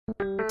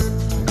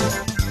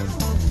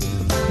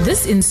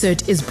This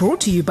insert is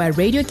brought to you by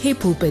Radio K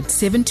Pulpit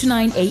 7 to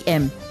 9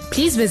 a.m.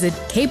 Please visit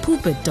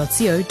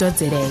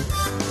kpulpit.co.za.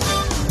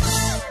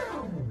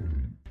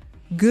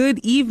 Good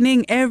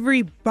evening,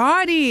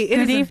 everybody.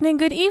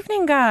 Good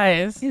evening,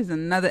 guys. It is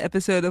another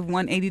episode of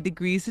 180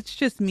 Degrees. It's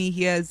just me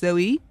here,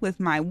 Zoe, with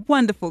my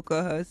wonderful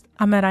co-host.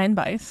 I'm Ryan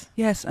Bice.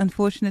 Yes,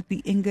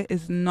 unfortunately, Inga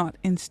is not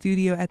in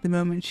studio at the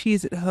moment. She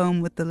is at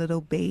home with the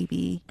little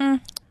baby.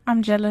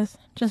 I'm jealous.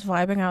 Just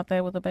vibing out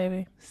there with the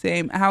baby.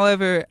 Same.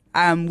 However,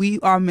 we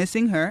are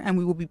missing her, and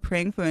we will be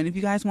praying for her. And if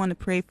you guys want to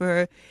pray for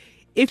her,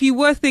 if you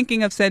were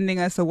thinking of sending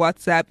us a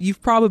WhatsApp,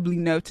 you've probably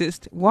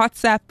noticed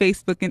WhatsApp,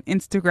 Facebook, and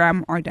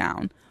Instagram are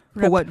down.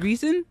 For what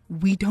reason?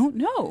 We don't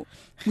know.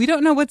 We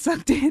don't know what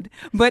Zuck did,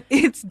 but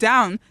it's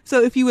down.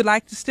 So if you would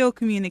like to still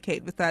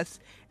communicate with us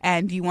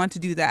and you want to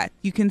do that,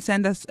 you can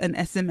send us an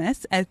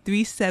SMS at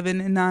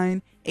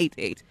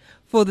 37988.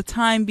 For the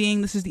time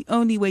being, this is the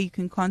only way you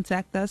can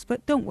contact us.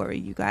 But don't worry,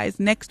 you guys.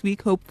 Next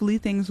week, hopefully,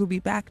 things will be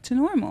back to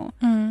normal.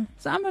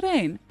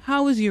 Samarane,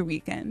 how was your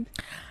weekend?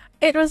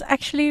 It was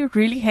actually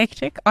really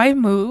hectic. I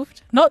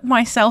moved, not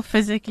myself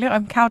physically.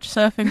 I'm couch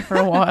surfing for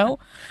a while,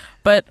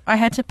 but I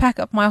had to pack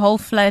up my whole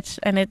flat,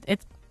 and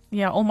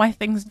all my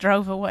things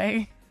drove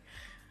away.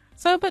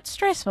 So a bit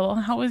stressful.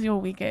 How was your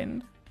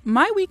weekend?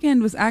 My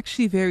weekend was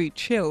actually very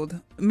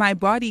chilled. My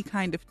body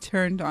kind of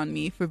turned on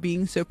me for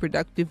being so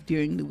productive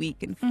during the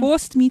week and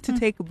forced me to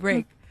take a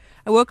break.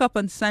 I woke up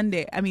on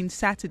Saturday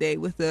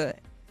with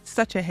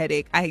such a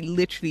headache. I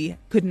literally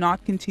could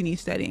not continue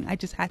studying. I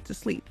just had to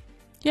sleep.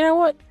 You know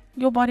what?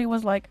 Your body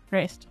was like,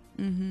 rest.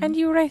 And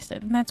you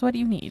rested, and that's what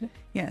you need.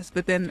 Yes,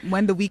 but then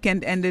when the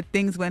weekend ended,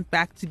 things went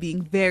back to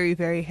being very,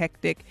 very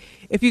hectic.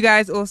 If you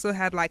guys also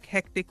had like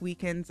hectic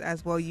weekends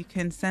as well, you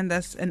can send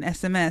us an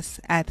SMS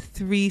at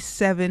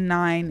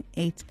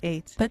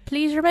 37988. But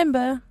please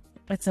remember,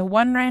 it's a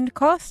R1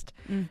 cost,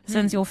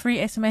 since your free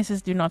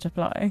SMSs do not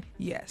apply.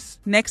 Yes.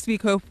 Next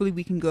week, hopefully,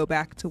 we can go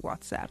back to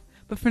WhatsApp.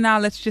 But for now,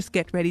 let's just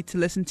get ready to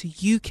listen to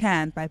You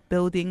Can by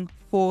Building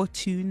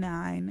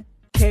 429.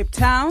 Cape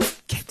Town,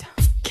 Cape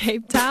Town,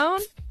 Cape Town,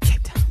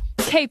 Cape Town,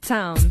 Cape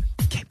Town.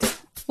 Cape Town.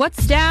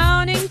 What's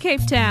down in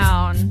Cape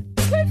Town?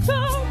 Cape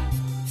Town.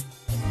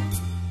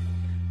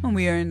 And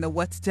we are in the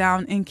What's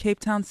Down in Cape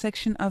Town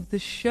section of the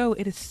show.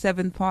 It is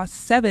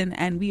 7:07,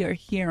 and we are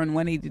here on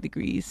 180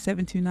 Degrees,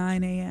 7 to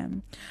 9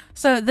 a.m.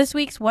 So this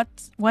week's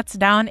What's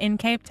Down in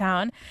Cape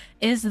Town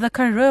is the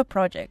Karoo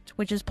project,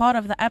 which is part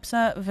of the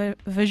ABSA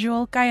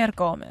Visual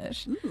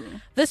Kuierkamers.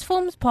 This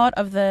forms part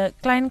of the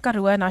Klein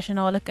Karoo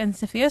Nasionale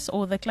Kunstefees,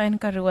 or the Klein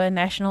Karoo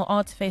National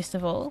Arts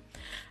Festival,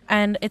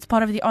 and it's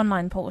part of the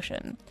online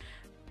portion.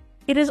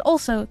 It is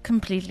also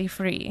completely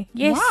free.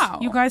 Yes, wow.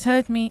 You guys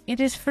heard me.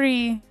 It is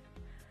free.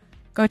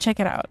 Go check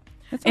it out.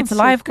 It's so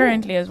live cool.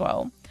 currently as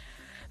well.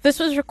 This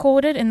was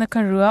recorded in the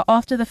Karoo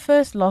after the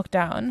first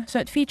lockdown, so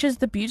it features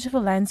the beautiful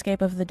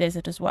landscape of the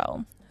desert as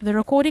well. The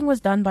recording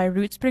was done by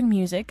Rootspring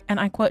Music, and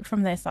I quote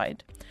from their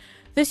site.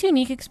 This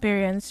unique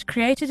experience,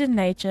 created in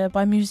nature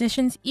by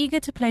musicians eager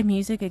to play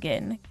music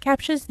again,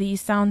 captures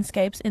these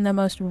soundscapes in the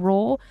most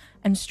raw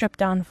and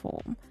stripped-down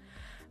form.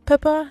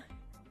 Pippa,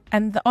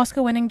 and the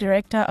Oscar-winning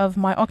director of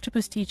My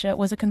Octopus Teacher,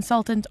 was a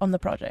consultant on the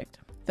project.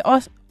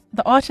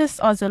 The artists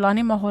are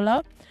Zolani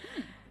Mahola,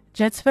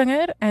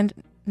 Jetsvinger, and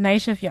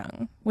Native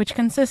Young, which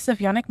consists of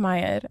Yannick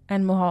Meyer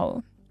and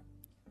Muhao.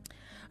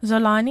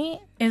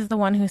 Zolani is the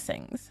one who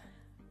sings.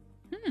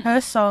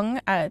 Her song,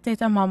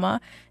 Teta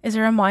Mama, is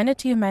a reminder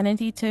to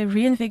humanity to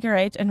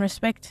reinvigorate and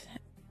respect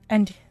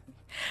and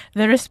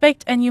the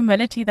respect and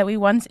humility that we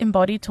once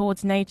embodied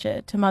towards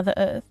nature, to Mother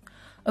Earth,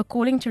 a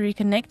calling to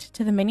reconnect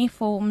to the many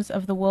forms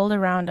of the world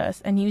around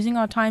us and using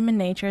our time in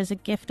nature as a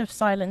gift of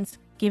silence,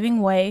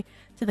 giving way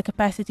to the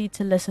capacity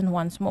to listen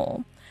once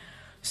more.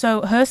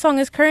 So her song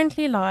is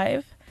currently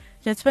live.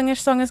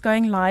 Jetsvinger's song is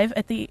going live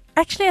at the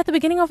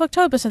beginning of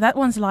October, so that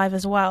one's live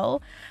as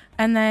well.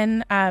 And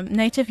then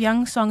Native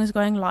Young's song is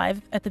going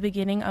live at the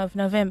beginning of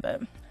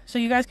November. So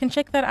you guys can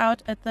check that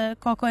out at the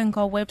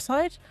KakaNK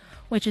website,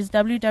 which is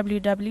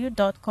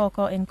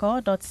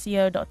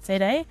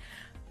www.kakank.co.za.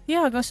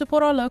 Yeah, go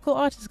support our local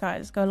artists,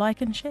 guys. Go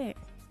like and share.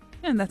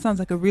 And that sounds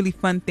like a really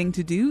fun thing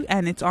to do,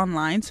 and it's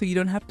online, so you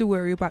don't have to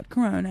worry about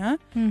Corona.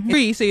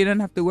 Free, so you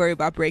don't have to worry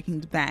about breaking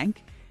the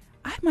bank.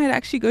 I might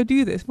actually go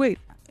do this. Wait,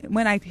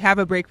 when I have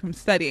a break from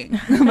studying.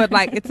 But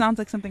it sounds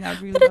like something I'd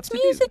really love to do. But it's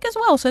music as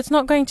well, so it's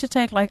not going to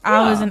take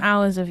hours and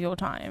hours of your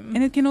time.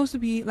 And it can also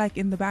be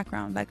in the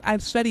background. I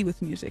study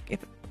with music.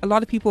 If a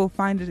lot of people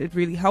find it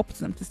really helps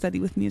them to study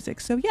with music.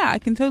 So yeah, I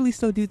can totally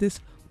still do this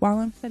while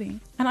I'm studying.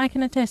 And I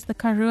can attest, the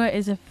Karoo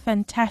is a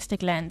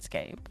fantastic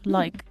landscape.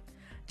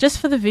 Just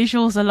for the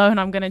visuals alone,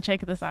 I'm going to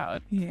check this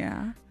out.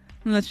 Yeah.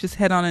 And let's just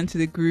head on into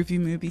the groovy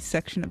movie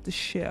section of the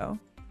show.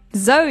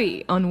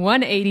 Zoe on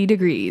 180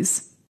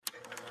 Degrees.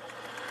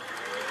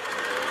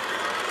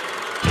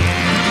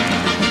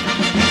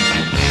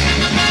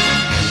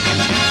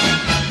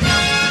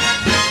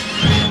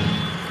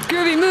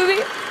 Groovy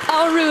movie,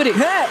 all Rudy.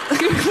 Hey!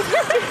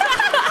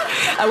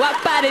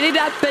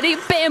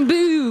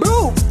 Bamboo.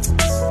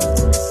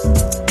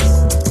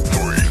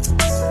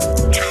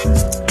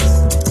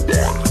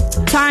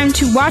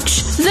 to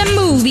watch the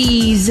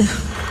movies.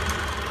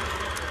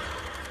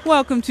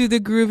 Welcome to the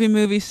groovy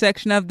movie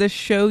section of the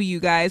show, you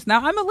guys.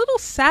 Now, I'm a little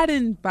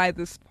saddened by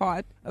this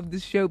part of the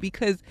show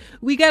because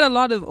we get a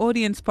lot of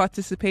audience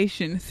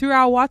participation through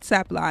our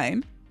WhatsApp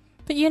line.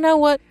 But you know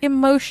what?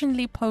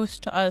 Emotionally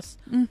post to us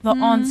the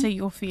answer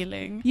you're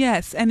feeling.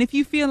 Yes, and if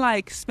you feel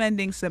like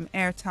spending some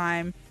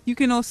airtime, you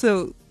can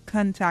also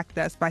contact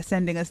us by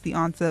sending us the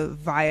answer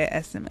via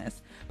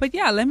SMS. But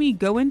yeah, let me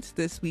go into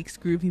this week's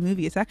groovy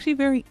movie. It's actually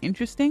very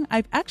interesting.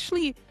 I've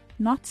actually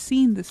not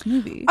seen this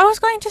movie. I was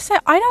going to say,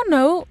 I don't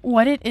know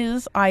what it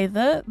is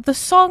either. The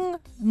song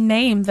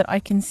name that I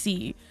can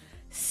see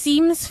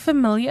seems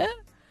familiar,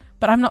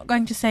 but I'm not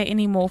going to say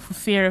any more for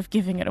fear of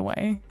giving it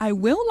away. I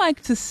will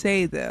like to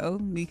say, though,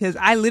 because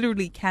I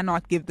literally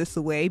cannot give this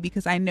away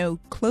because I know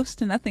close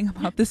to nothing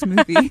about this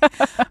movie,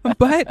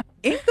 but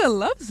Inga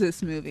loves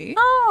this movie.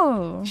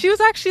 Oh. She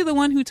was actually the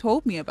one who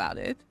told me about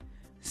it.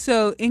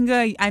 So,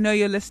 Inga, I know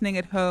you're listening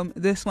at home.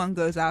 This one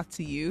goes out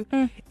to you.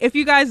 If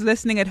you guys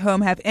listening at home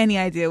have any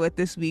idea what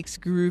this week's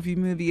groovy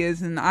movie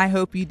is, and I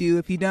hope you do.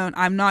 If you don't,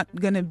 I'm not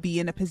going to be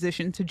in a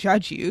position to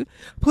judge you.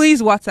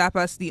 Please WhatsApp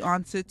us the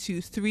answer to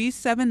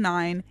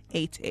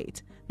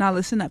 37988. Now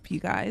listen up, you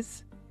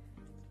guys.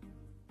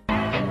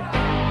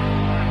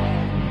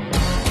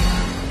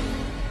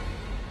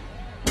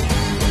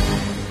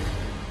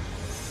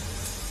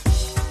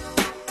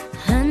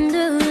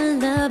 Under a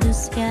lovely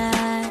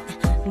sky,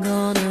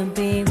 gonna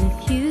be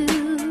with you,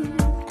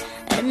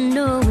 and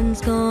no one's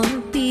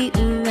gonna be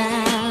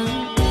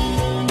around.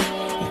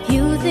 If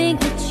you think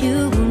that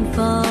you won't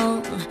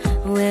fall,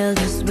 well,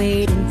 just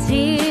wait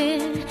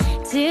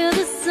till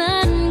the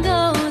sun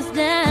goes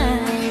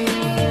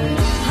down.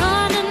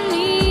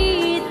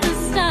 Underneath the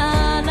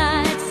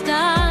starlight,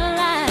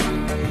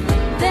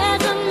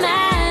 there's a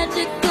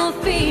magical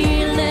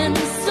feeling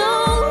so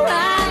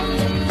right.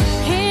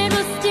 It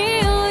will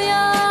steal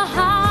your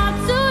heart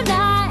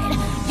tonight.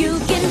 You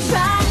can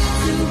try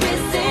to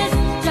resist,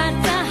 try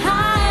to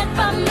hide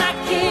from my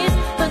kiss,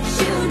 but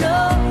you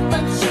know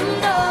that you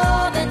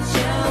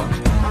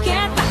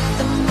can't fight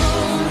the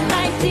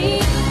moonlight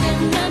deep in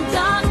the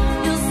dark.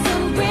 You'll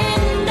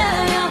surrender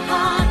your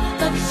heart,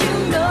 but you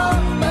know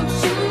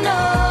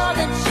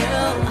that you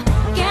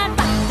can't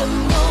fight the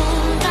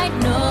moonlight.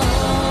 No,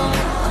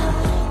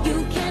 you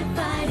can't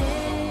fight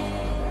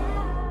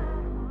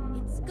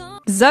it. It's gone.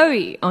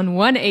 Zoe on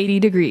 180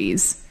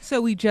 Degrees. So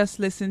we just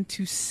listened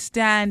to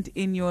Stand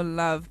in Your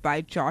Love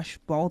by Josh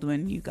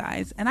Baldwin, you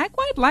guys. And I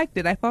quite liked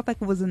it. I felt like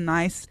it was a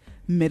nice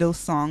middle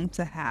song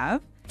to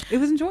have. It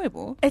was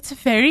enjoyable. It's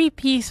very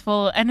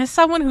peaceful, and as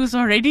someone who's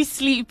already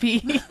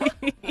sleepy,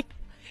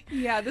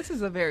 Yeah, this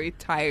is a very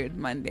tired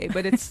Monday,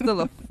 but it's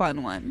still a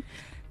fun one.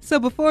 So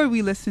before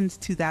we listened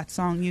to that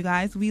song, you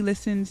guys, we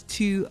listened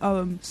to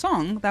a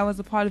song that was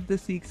a part of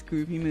this week's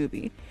groovy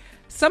movie.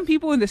 Some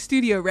people in the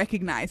studio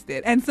recognized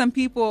it, and some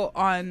people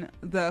on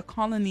the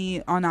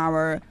colony on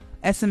our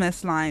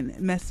SMS line,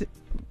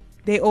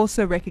 they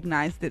also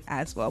recognized it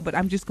as well. But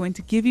I'm just going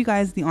to give you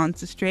guys the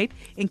answer straight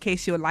in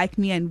case you're like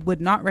me and would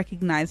not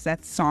recognize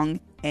that song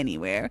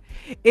anywhere.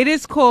 It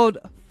is called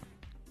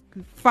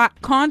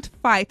Can't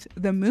Fight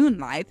the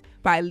Moonlight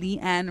by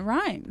Leanne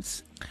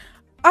Rimes.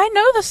 I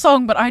know the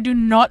song, but I do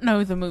not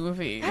know the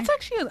movie. That's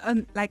actually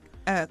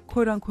a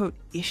quote unquote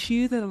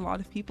issue that a lot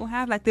of people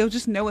have. Like, they'll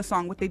just know a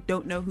song, but they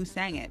don't know who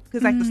sang it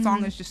because like the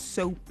song is just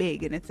so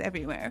big and it's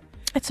everywhere.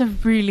 It's a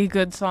really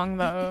good song,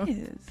 though. It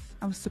is.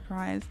 I was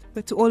surprised.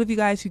 But to all of you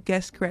guys who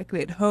guessed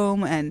correctly at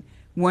home and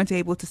weren't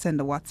able to send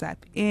a WhatsApp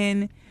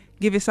in,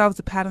 give yourselves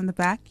a pat on the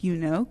back. You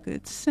know,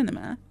 good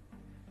cinema.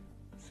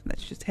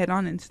 Let's just head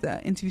on into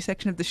the interview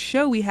section of the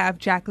show. We have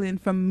Jacqueline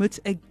from Mut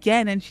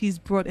again, and she's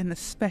brought in a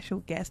special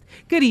guest.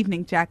 Good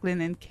evening,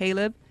 Jacqueline and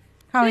Caleb.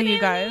 How are you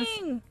guys?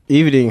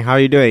 Evening, how are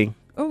you doing?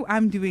 Oh,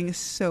 I'm doing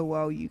so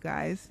well, you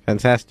guys.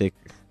 Fantastic.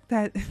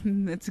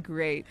 That's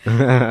great.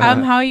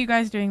 How are you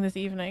guys doing this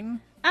evening?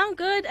 I'm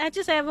good. I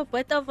just have a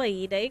bit of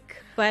a headache,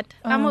 but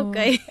I'm Oh,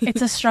 okay.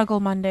 It's a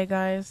struggle Monday,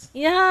 guys.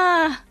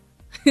 Yeah.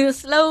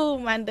 Slow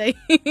Monday.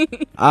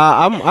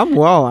 I'm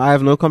well. I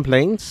have no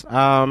complaints.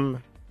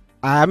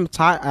 I'm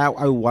tired.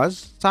 I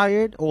was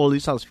tired, or at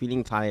least I was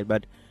feeling tired,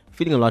 but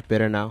feeling a lot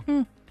better now.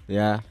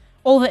 Yeah.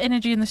 All the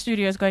energy in the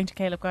studio is going to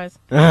Caleb, guys.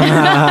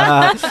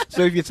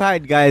 So if you're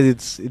tired,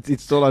 guys,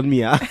 it's all on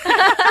me. Huh?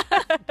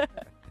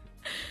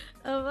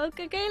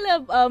 Okay,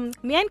 Caleb.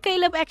 Me and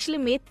Caleb actually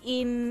met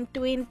in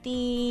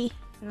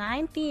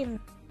 2019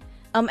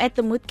 at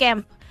the mood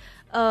camp.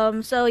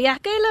 So yeah,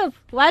 Caleb,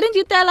 why don't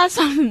you tell us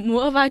some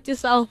more about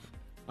yourself?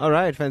 All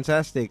right,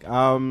 fantastic.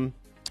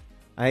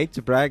 I hate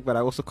to brag, but I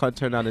also can't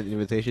turn down an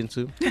invitation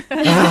too.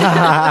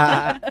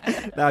 No,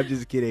 I'm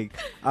just kidding.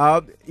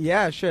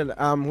 Yeah, sure.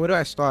 Where do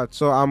I start?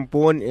 So I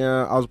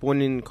was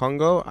born in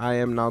Congo. I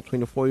am now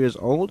 24 years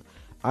old.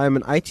 I am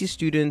an IT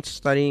student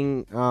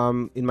studying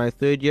in my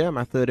third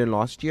and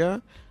last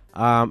year.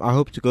 I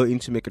hope to go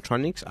into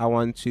mechatronics. I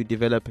want to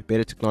develop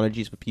better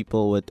technologies for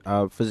people with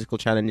physical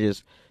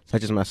challenges,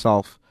 such as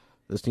myself.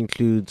 This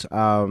includes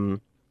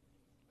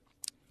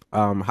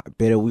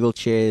better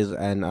wheelchairs,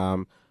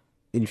 and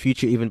in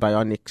future even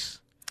bionics.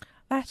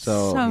 That's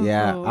So so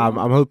yeah, cool.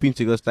 I'm hoping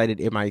to go study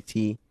at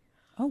MIT.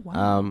 Oh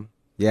wow.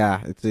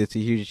 Yeah, it's a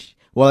huge.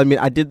 Well, I mean,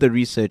 I did the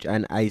research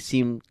and I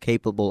seem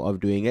capable of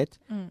doing it.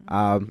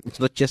 It's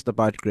not just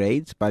about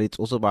grades, but it's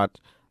also about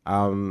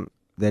the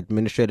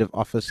administrative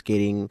office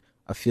getting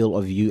a feel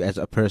of you as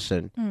a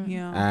person.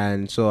 Yeah.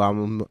 And so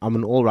I'm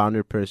an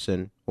all-rounder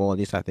person. Well, at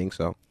least I think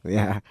so.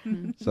 Yeah.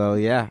 So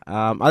yeah.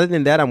 Other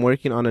than that, I'm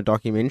working on a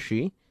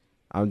documentary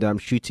that I'm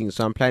shooting.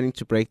 So I'm planning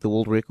to break the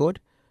world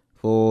record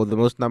for the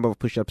most number of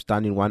push-ups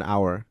done in 1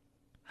 hour.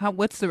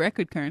 What's the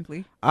record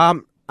currently?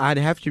 I'd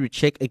have to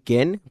recheck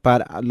again,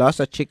 but last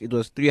I checked, it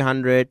was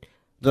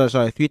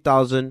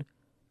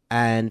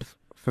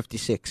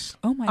 3,056.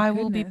 Oh my I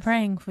goodness. will be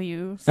praying for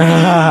you.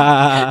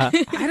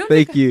 Thank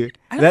you.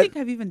 I don't That- think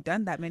I've even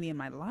done that many in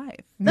my life.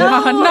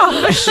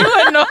 No, for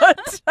sure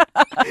not.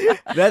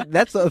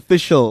 That's the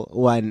official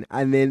one,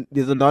 and then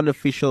there's a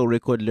non-official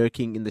record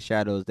lurking in the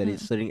shadows that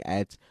is sitting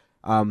at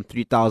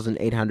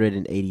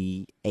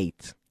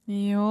 3,888.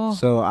 Yo.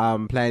 So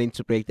I'm planning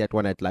to break that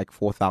one at like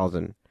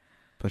 4,000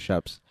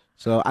 push-ups.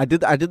 So I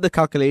did the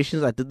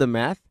calculations, I did the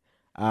math,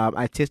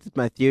 I tested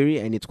my theory,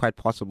 and it's quite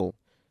possible.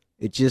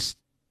 It just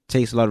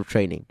takes a lot of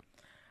training.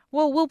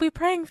 Well, we'll be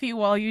praying for you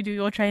while you do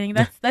your training.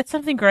 That's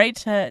something great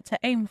to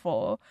aim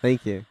for.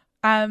 Thank you.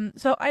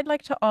 So I'd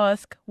like to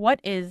ask, what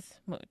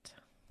is Moot?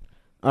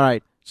 All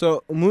right.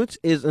 So MOOT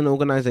is an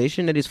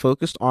organization that is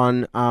focused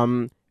on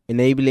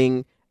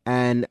enabling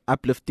and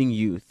uplifting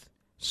youth.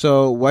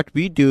 So what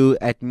we do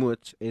at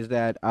MOOT is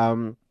that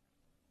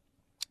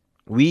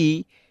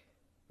we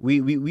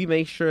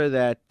make sure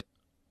that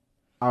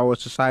our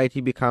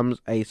society becomes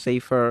a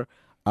safer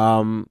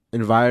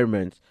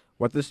environment.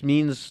 What this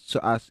means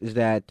to us is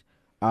that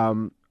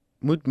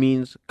MOOT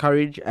means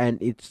courage,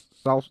 and it's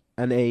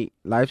a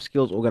life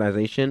skills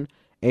organization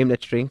aimed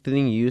at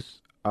strengthening youth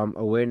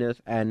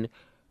awareness and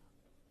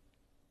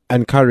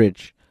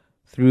courage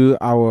through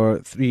our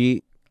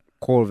three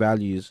core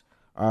values: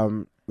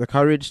 the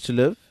courage to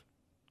live,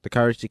 the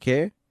courage to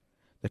care,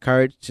 the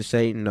courage to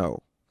say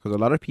no. Because a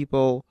lot of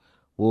people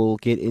will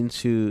get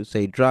into,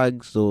 say,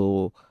 drugs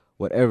or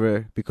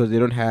whatever because they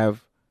don't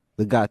have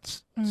the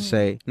guts to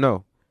say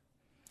no.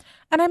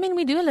 And I mean,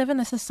 we do live in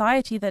a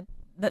society that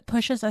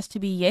pushes us to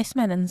be yes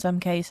men in some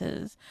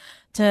cases,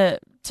 to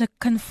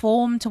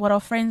conform to what our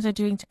friends are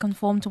doing, to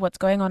conform to what's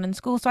going on in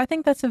school. So I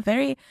think that's a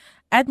very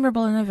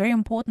admirable and a very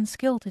important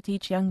skill to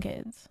teach young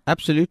kids.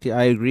 Absolutely,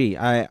 I agree.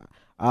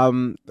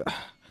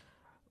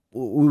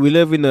 We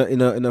live in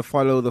a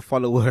follow the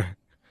follower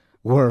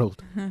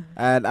world,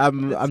 and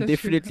I'm so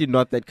definitely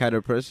not that kind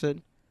of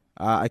person.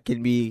 I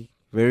can be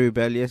very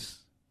rebellious,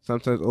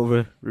 sometimes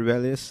over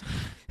rebellious,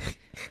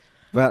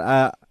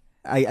 but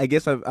I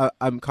guess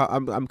I'm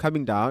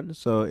coming down.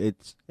 So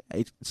it's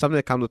something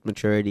that comes with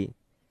maturity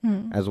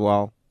as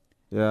well.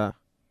 Yeah.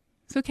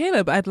 So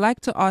Caleb, I'd like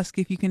to ask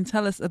if you can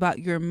tell us about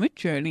your Moot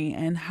journey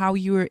and how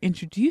you were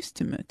introduced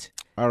to Moot.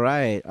 All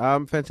right.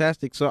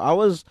 Fantastic. So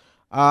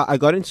I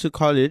got into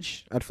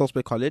college at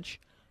Philsburg College,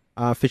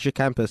 Fisher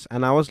campus,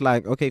 and I was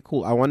like, okay,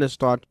 cool. I want to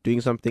start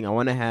doing something. I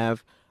want to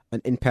have an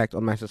impact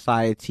on my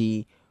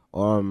society.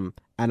 And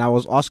I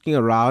was asking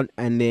around,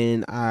 and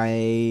then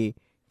I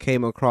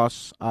came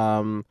across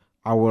our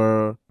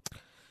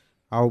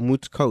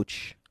Moot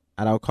coach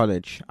at our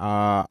college.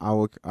 I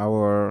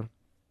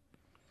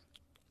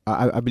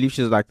believe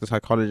she's like the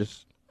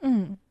psychologist.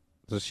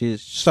 So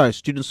she's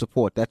student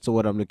support. That's the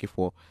word I'm looking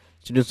for.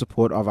 Student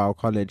support of our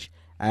college.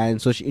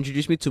 And so she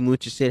introduced me to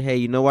Moot. She said, hey,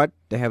 you know what?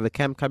 They have a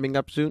camp coming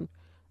up soon,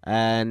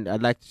 and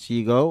I'd like to see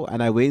you go.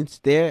 And I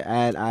went there,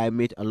 and I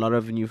met a lot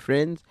of new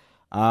friends.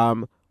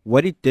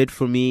 What it did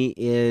for me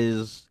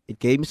is it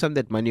gave me something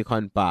that money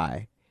can't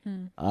buy.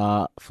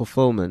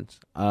 Fulfillment,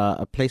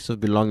 a place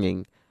of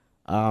belonging.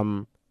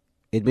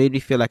 It made me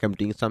feel like I'm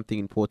doing something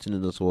important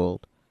in this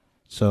world.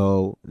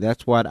 So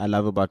that's what I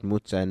love about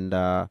Moot, and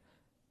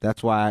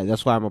that's why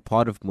I'm a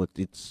part of Moot.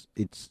 It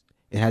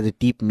has a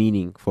deep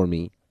meaning for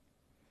me.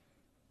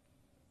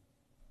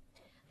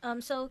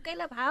 So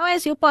Caleb, how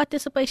has your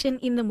participation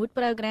in the Moot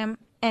program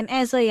and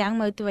as a young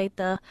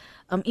motivator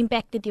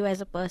impacted you as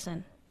a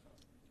person?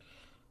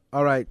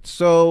 All right,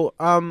 so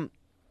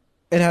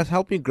it has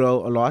helped me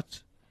grow a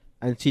lot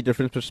and see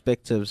different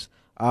perspectives.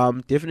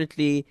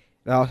 Definitely,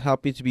 that'll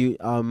help me to be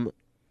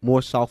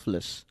more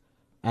selfless,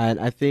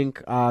 and I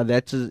think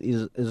that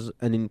is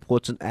an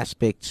important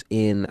aspect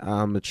in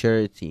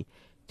maturity,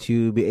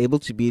 to be able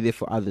to be there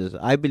for others.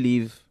 I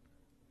believe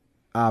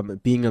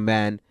being a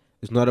man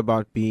is not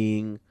about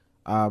being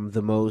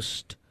the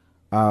most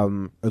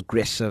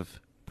aggressive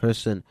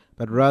person,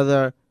 but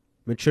rather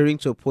maturing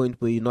to a point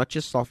where you're not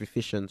just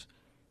self-efficient,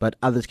 but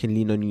others can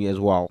lean on you as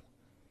well,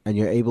 and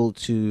you're able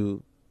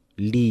to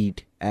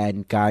lead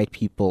and guide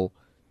people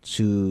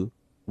to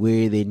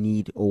where they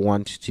need or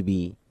want to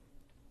be.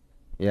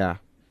 Yeah.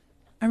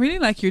 I really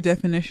like your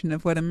definition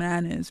of what a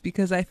man is,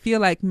 because I feel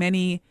like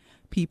many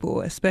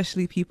people,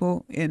 especially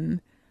people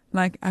in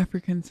like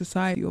African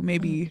society, or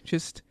maybe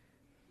just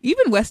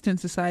even Western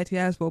society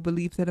as well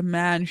believes that a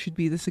man should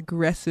be this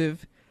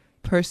aggressive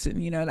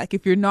person. You know, like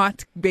if you're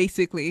not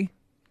basically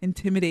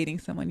intimidating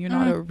someone, you're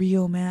not a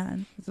real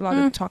man. There's a lot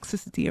of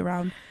toxicity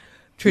around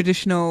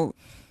traditional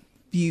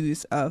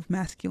views of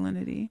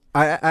masculinity.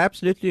 I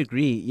absolutely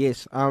agree.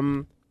 Yes.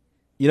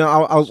 You know,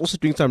 I was also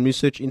doing some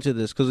research into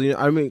this because you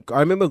know I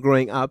remember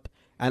growing up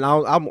and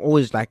I'm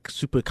always like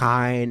super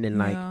kind and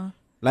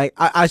like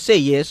I say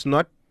yes,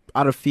 not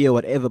out of fear or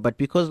whatever, but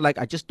because like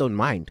I just don't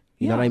mind.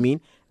 You know what I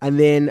mean? And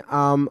then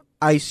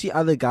I see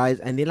other guys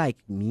and they're like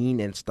mean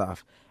and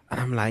stuff,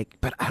 and I'm like,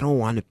 but I don't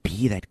want to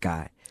be that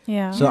guy.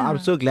 Yeah. So I'm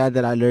so glad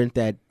that I learned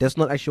that that's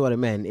not actually what a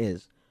man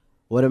is.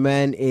 What a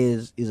man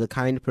is a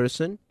kind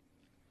person,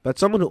 but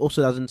someone who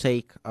also doesn't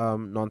take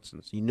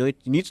nonsense. You know, you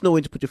need to know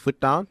when to put your foot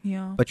down,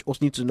 but you also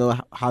need to know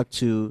how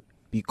to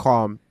be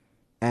calm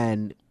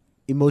and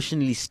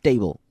emotionally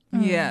stable.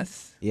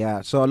 Yes.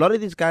 Yeah. So a lot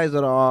of these guys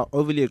that are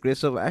overly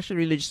aggressive are actually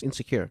really just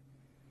insecure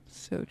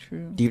So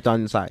true. deep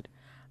down inside.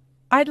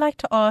 I'd like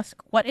to ask,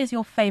 what is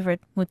your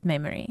favorite Moot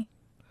memory?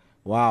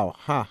 Wow.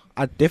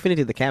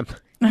 Definitely the camp.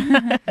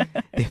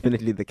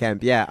 Definitely the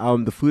camp. Yeah.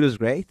 The food is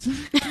great.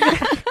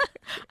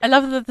 I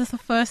love that that's the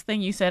first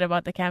thing you said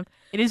about the camp.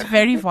 It is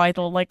very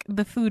vital. Like,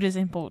 the food is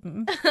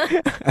important.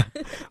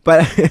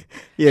 But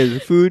yeah, the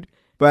food.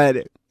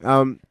 But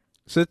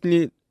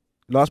certainly,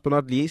 last but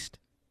not least,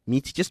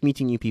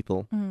 meeting new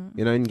people.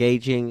 You know,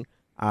 engaging,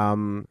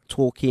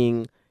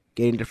 talking,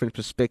 getting different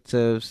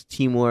perspectives,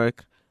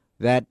 teamwork.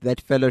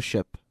 That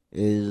fellowship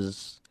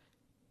is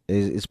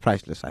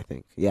priceless. I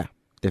think. Yeah,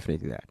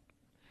 definitely that.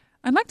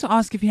 I'd like to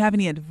ask if you have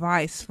any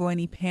advice for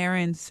any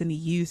parents, any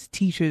youth,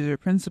 teachers, or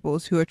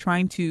principals who are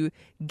trying to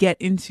get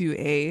into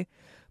a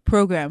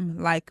program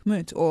like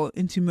MOT or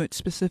into MOT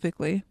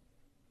specifically.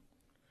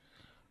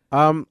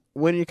 When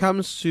it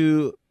comes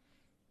to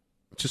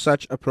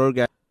such a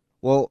program,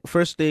 well,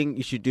 first thing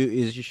you should do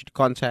is you should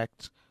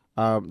contact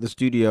the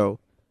studio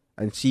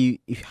and see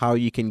how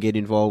you can get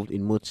involved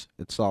in MOT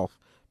itself,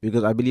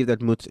 because I believe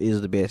that MOT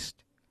is the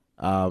best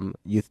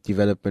youth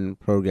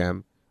development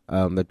program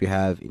that we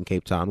have in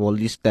Cape Town, well, at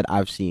least that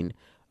I've seen.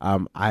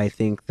 I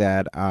think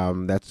that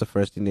that's the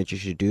first thing that you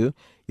should do.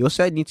 You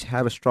also need to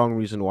have a strong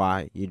reason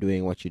why you're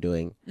doing what you're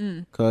doing.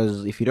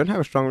 Because if you don't have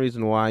a strong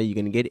reason why you're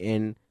going to get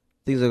in,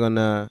 things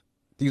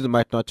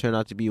might not turn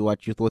out to be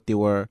what you thought they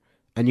were,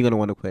 and you're going to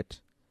want to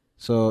quit.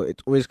 So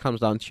it always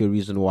comes down to your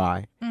reason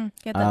why.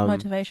 Get that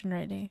motivation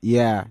ready.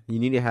 Yeah, you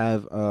need to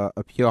have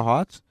a pure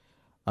heart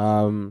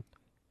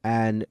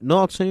and no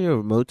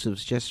alternative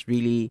motives, just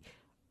really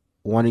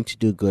wanting to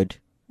do good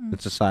in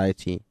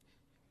society.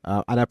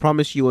 And I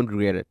promise you won't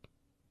regret it.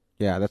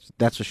 Yeah,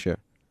 that's for sure.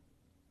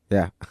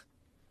 Yeah.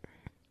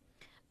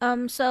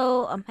 Have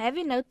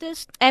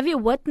you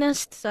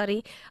witnessed,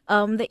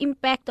 the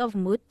impact of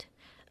mood,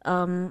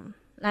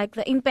 like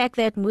the impact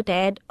that mood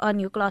had on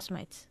your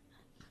classmates?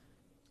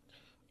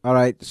 All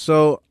right.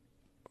 So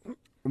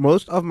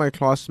most of my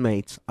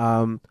classmates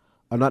are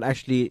not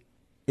actually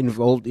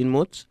involved in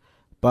MOOTs,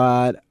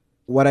 but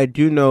what I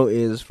do know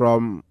is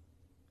from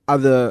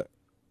other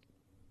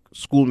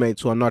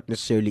schoolmates who are not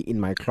necessarily in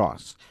my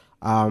class.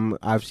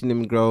 I've seen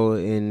them grow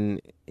in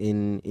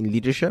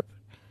leadership,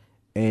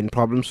 in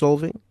problem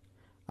solving.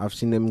 I've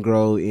seen them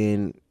grow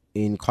in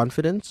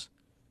confidence,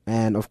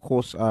 and of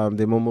course,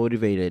 they're more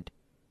motivated.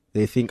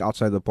 They think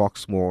outside the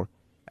box more,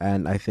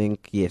 and I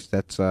think yes,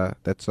 that's a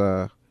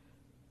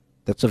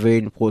very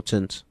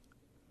important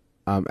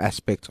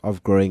aspect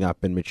of growing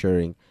up and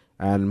maturing,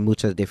 and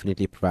Moot has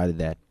definitely provided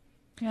that.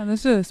 Yeah,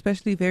 those are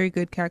especially very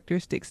good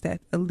characteristics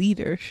that a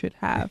leader should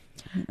have.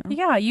 You know?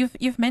 Yeah,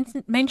 you've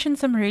mentioned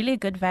some really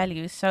good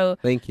values. So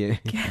Thank you.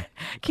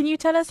 can you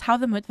tell us how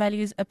the Moot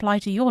values apply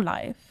to your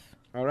life?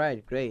 All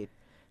right, great.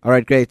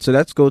 So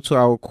let's go to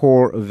our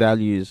core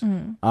values.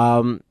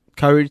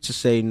 Courage to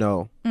say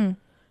no.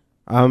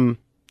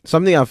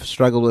 Something I've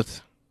struggled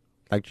with,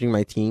 like during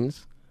my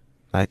teens,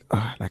 like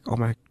oh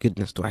my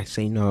goodness, do I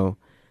say no?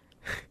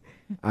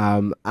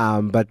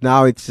 But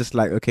now it's just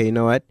like, okay, you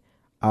know what?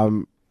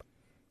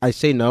 I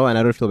say no and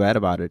I don't feel bad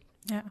about it.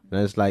 Yeah.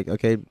 And it's like,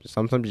 okay,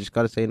 sometimes you just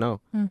gotta say no.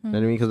 You know what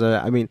I mean? Because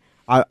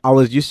I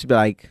was used to be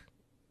like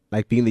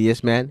being the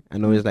yes man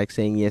and always like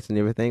saying yes and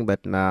everything,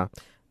 but nah,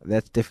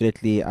 that's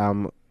definitely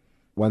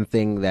one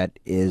thing that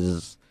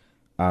is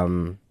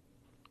that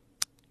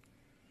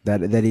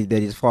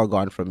is far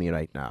gone from me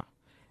right now.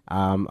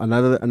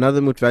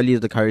 Another Moot value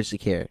is the courage to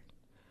care.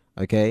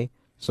 Okay,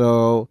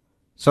 so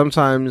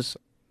sometimes,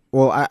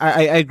 well,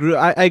 I grew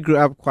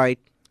up quite,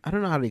 I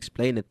don't know how to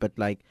explain it, but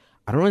like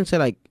I don't want to say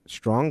like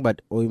strong,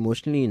 or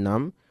emotionally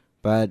numb,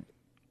 but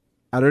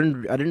I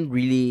didn't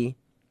really,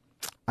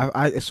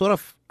 I sort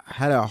of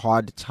had a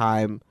hard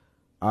time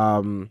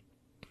how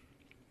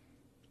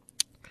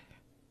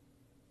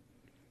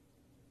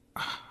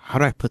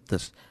do I put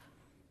this?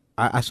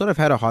 I sort of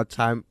had a hard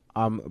time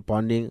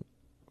bonding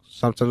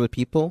sometimes with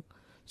people.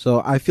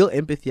 So I feel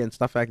empathy and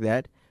stuff like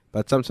that,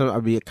 but sometimes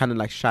I'll be kind of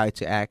like shy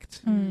to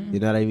act. You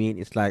know what I mean?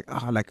 It's like,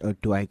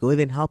 do I go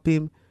there and help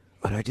him,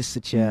 or do I just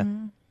sit here?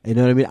 You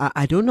know what I mean?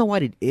 I don't know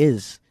what it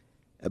is.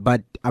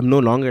 but I'm no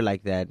longer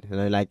like that.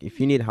 Like if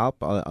you need help,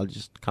 I'll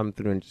just come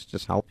through and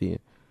just help you.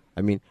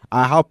 I mean,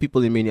 I help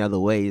people in many other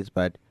ways,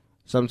 but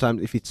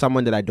sometimes if it's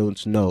someone that I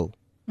don't know,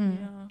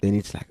 then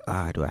it's like,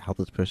 do I help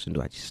this person?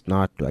 Do I just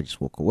not? Do I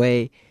just walk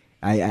away?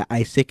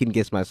 I second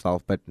guess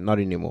myself, but not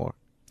anymore.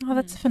 Oh,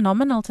 that's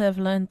phenomenal to have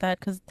learned that,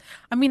 because,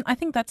 I mean, I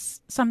think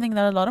that's something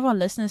that a lot of our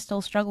listeners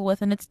still struggle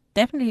with, and it's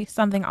definitely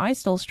something I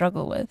still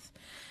struggle with.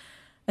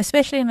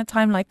 Especially in a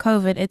time like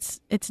COVID,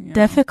 it's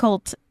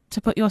difficult to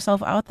put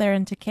yourself out there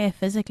and to care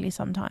physically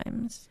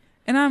sometimes.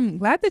 And I'm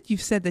glad that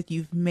you've said that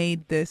you've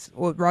made this,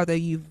 or rather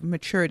you've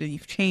matured and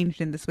you've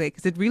changed in this way,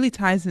 because it really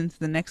ties into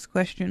the next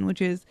question,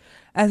 which is,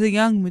 as a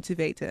young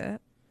motivator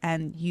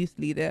and youth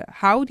leader,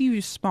 how do you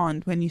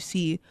respond when you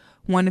see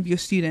one of your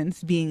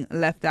students being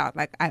left out?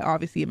 Like, I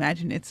obviously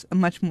imagine it's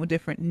much more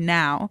different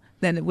now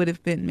than it would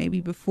have been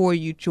maybe before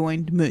you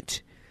joined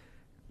Mut.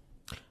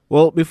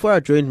 Well, before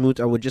I joined Moot,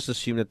 I would just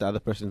assume that the other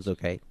person's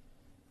okay.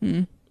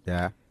 Mm.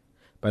 Yeah.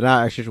 But now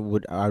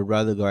I'd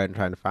rather go ahead and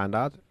try and find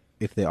out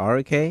if they are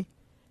okay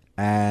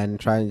and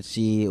try and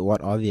see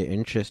what are their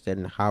interests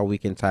and how we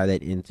can tie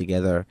that in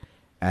together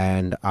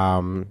and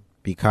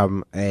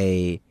become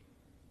a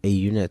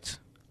unit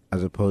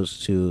as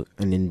opposed to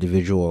an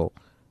individual.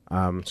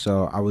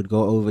 So I would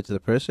go over to the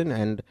person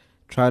and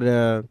try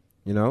to,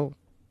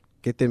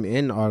 get them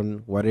in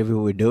on whatever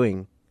we're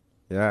doing.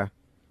 Yeah.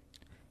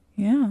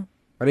 Yeah.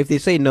 But if they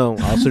say no,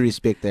 I also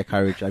respect their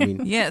courage. I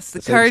mean, Yes,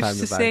 the same courage time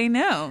to as I- say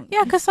no.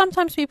 Yeah, because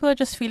sometimes people are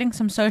just feeling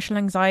some social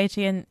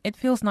anxiety, and it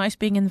feels nice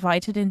being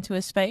invited into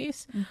a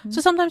space. So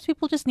sometimes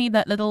people just need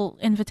that little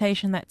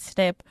invitation, that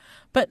step.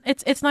 But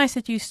it's nice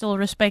that you still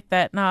respect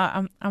that.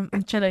 Nah,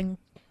 I'm chilling.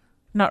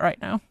 Not right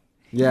now.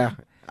 Yeah,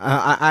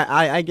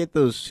 I get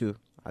those too.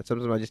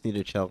 Sometimes I just need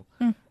to chill.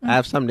 I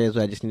have some days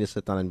where I just need to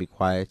sit down and be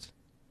quiet.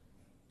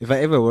 If I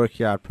ever work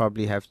here, I'd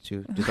probably have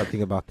to do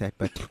something about that.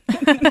 But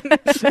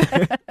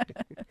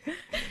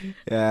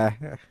yeah.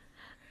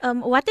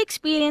 What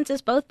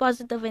experiences, both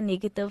positive and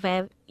negative,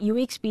 have you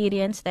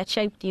experienced that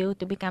shaped you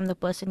to become the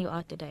person you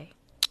are today?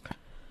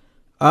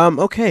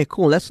 Okay,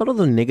 cool. Let's start with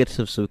the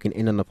negative so we can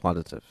end on the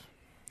positive.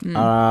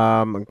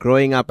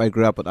 Growing up, I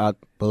grew up without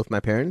both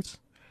my parents.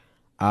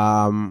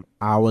 I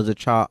was a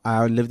child.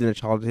 I lived in a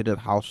childhood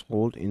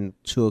household in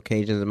 2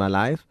 occasions in my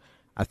life.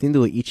 I think they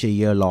were each a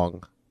year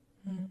long.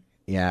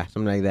 Yeah,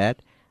 something like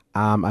that.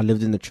 I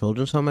lived in the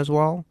children's home as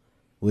well,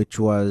 which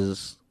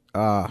was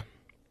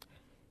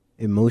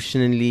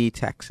emotionally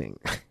taxing.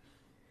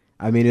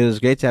 I mean, it was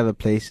great to have a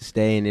place to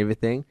stay and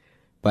everything,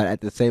 but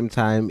at the same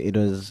time,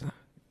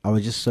 I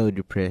was just so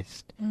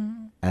depressed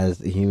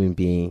as a human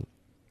being,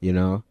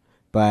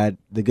 But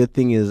the good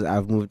thing is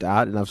I've moved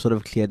out and I've sort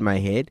of cleared my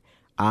head.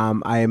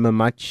 I am a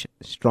much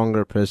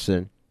stronger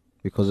person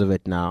because of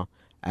it now,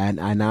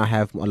 and I now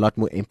have a lot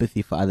more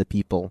empathy for other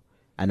people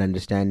and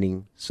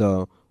understanding.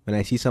 So when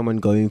I see someone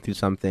going through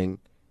something,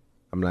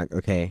 I'm like,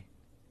 okay,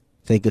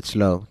 take it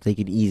slow, take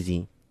it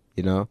easy,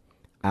 It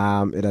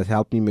has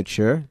helped me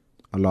mature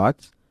a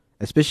lot,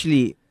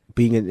 especially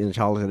being in a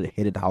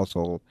child-headed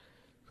household,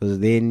 because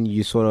then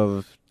you sort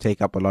of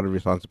take up a lot of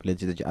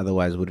responsibility that you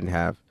otherwise wouldn't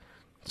have.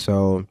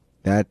 So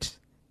it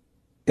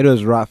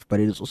was rough, but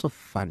it was also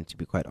fun, to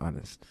be quite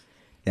honest.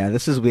 Yeah,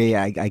 this is where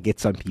I get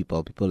some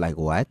people. People are like,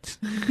 what?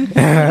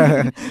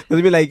 They'll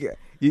be like,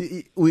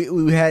 we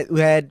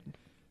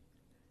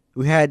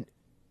had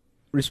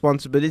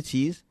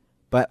responsibilities,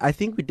 but I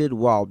think we did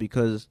well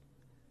because,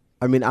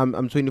 I mean,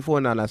 I'm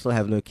 24 now and I still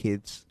have no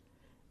kids,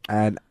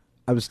 and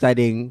I'm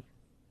studying,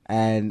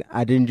 and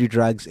I didn't do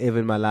drugs ever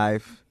in my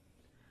life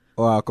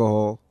or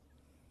alcohol.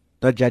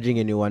 Not judging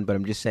anyone, but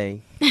I'm just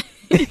saying.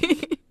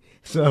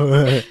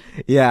 So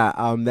yeah,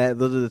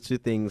 those are the two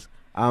things.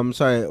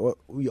 Sorry,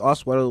 we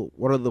asked what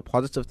are the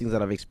positive things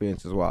that I've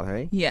experienced as well,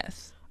 hey?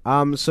 Yes.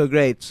 So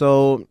great.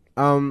 So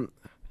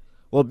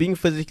well, being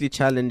physically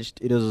challenged,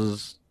 it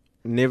was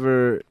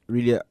never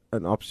really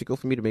an obstacle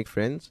for me to make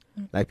friends.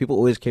 Like, people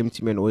always came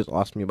to me and always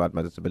asked me about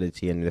my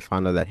disability, and they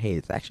found out that, hey,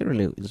 it's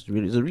actually it's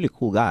a really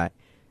cool guy,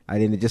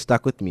 and then it just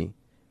stuck with me.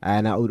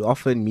 And I would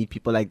often meet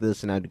people like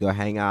this, and I'd go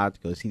hang out,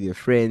 go see their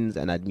friends,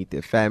 and I'd meet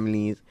their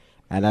families,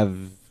 and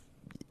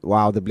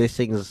the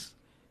blessings,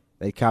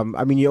 they come.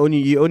 I mean, you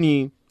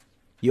only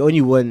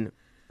win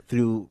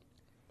through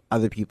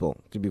other people,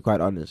 to be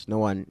quite honest.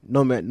 No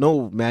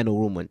man or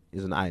woman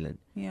is an island.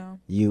 Yeah.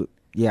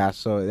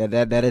 So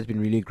that has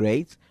been really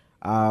great.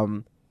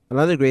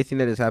 Another great thing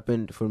that has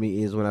happened for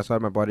me is when I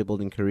started my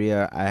bodybuilding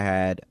career, I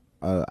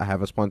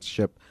have a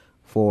sponsorship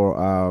for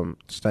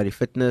to study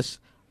fitness.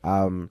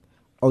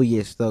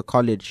 The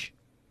college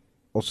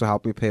also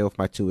helped me pay off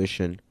my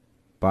tuition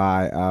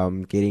by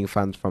getting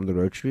funds from the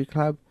Rotary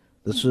Club.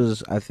 This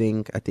was, I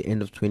think, at the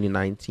end of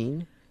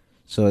 2019.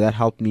 So that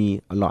helped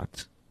me a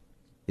lot.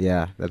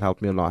 Yeah, that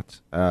helped me a lot.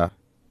 I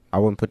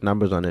won't put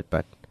numbers on it,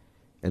 but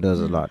it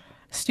was a lot.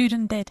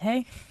 Student debt,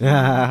 hey?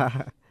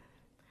 Yeah,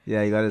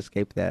 you gotta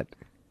escape that.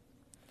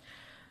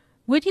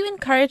 Would you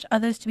encourage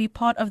others to be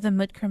part of the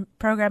MIT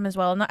program as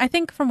well? Now, I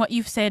think from what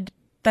you've said,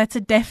 that's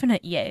a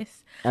definite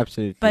yes.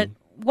 Absolutely. But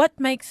what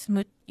makes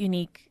MIT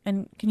unique.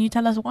 And can you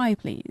tell us why,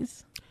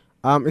 please?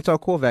 It's our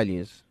core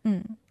values.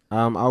 Mm.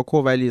 Our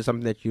core value is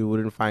something that you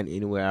wouldn't find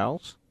anywhere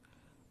else.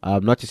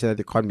 Not to say that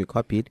they can't be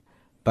copied,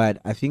 but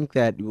I think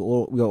that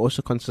we are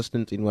also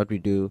consistent in what we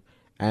do,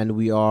 and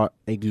we are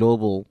a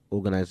global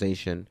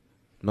organization,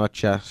 not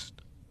just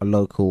a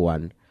local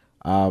one.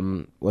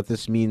 What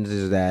this means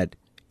is that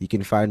you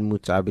can find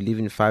Mut, I believe,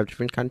 in 5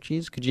 different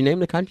countries. Could you name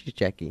the countries,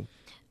 Jackie?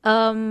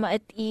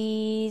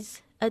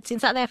 It's in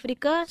South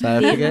Africa,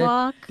 South Africa,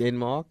 Denmark,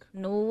 Denmark.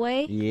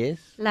 Norway, Yes.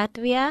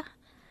 Latvia,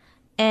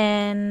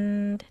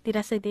 and did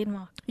I say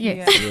Denmark?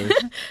 Yes. Yes.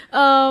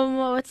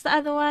 What's the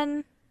other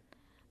one?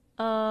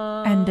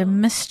 And a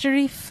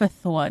mystery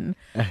 5th one.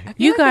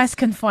 You guys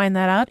can find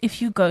that out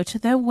if you go to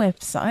their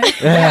website.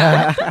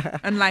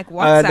 Unlike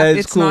WhatsApp, that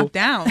is it's cool. not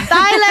down.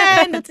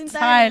 Thailand. It's in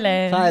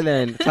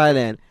Thailand.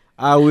 Thailand.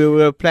 We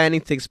were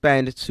planning to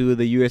expand to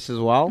the US as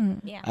well.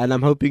 Yeah. And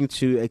I'm hoping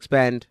to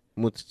expand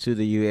Mut to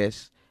the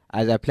US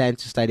as I plan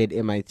to study at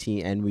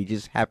MIT, and we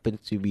just happen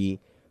to be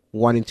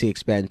wanting to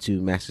expand to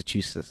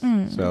Massachusetts.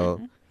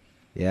 So,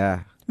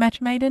 yeah.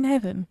 Match made in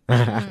heaven.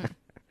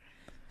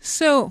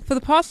 So for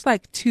the past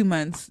 2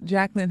 months,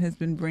 Jacqueline has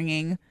been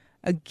bringing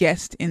a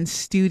guest in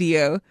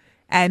studio,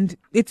 and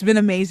it's been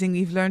amazing.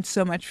 We've learned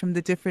so much from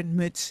the different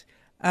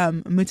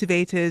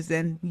motivators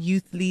and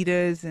youth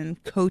leaders and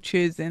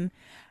coaches, and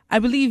I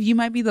believe you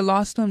might be the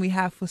last one we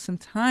have for some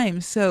time.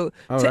 So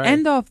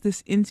end off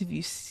this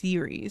interview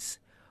series,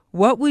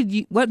 what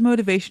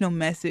motivational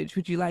message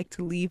would you like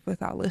to leave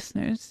with our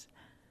listeners?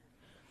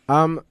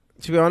 To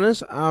be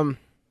honest,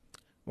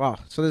 wow.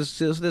 So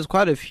there's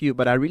quite a few,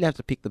 but I really have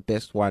to pick the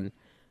best one.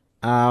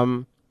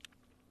 I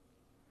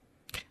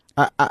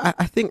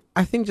think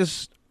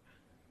just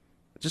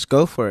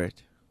go for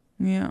it.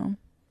 Yeah.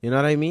 You know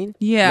what I mean?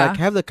 Yeah. Like,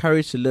 have the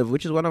courage to live,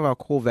 which is one of our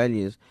core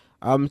values.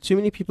 Too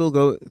many people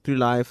go through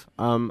life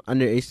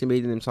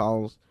underestimating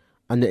themselves,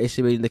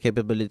 underestimating their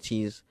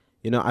capabilities.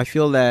 You know, I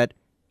feel that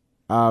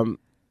I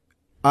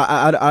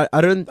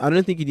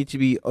don't think you need to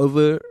be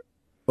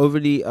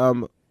overly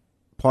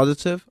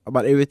positive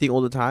about everything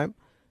all the time,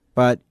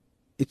 but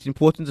it's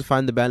important to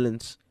find the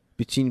balance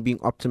between being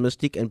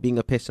optimistic and being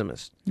a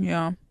pessimist.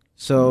 Yeah.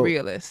 So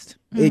realist.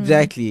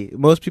 Exactly.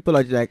 Most people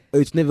are like, oh,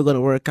 it's never gonna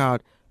work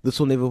out. This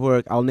will never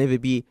work. I'll never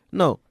be.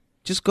 No,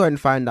 just go and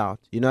find out.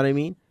 You know what I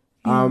mean?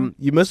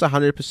 You miss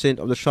 100%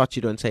 of the shots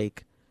you don't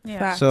take. Yeah.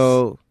 Facts.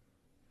 So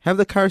have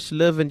the courage to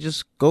live and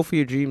just go for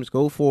your dreams,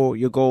 go for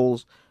your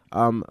goals.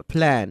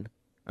 Plan,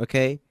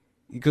 okay?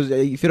 Because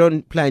if you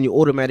don't plan, you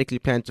automatically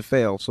plan to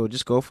fail. So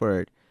just go for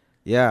it.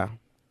 Yeah.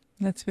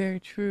 That's very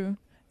true.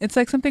 It's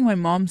like something my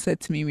mom said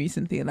to me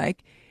recently.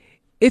 Like,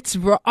 it's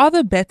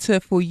rather better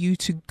for you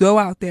to go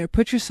out there,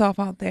 put yourself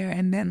out there,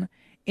 and then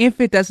if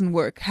it doesn't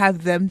work,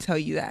 have them tell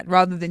you that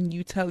rather than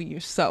you tell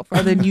yourself,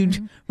 rather than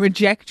you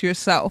reject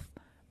yourself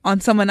on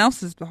someone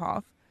else's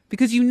behalf,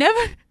 because you never...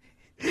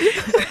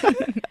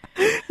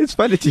 It's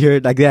funny to hear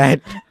it like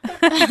that.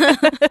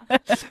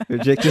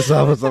 Reject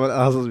yourself on someone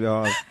else's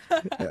behalf.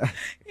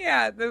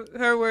 Yeah,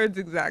 her words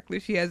exactly.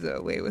 She has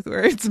a way with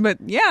words. But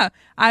yeah,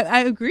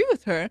 I agree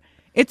with her.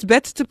 It's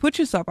better to put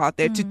yourself out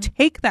there, to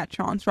take that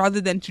chance rather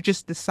than to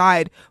just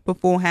decide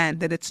beforehand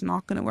that it's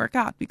not going to work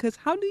out. Because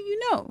how do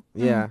you know?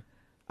 Yeah.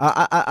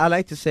 I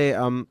like to say,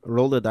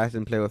 roll the dice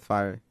and play with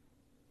fire.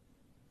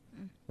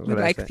 That's But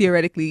what I say.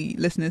 theoretically,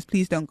 listeners,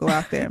 please don't go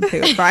out there and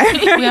play with fire.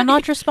 We are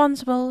not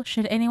responsible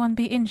should anyone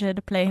be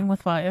injured playing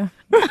with fire.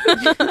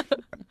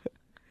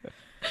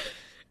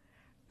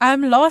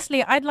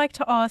 Lastly, I'd like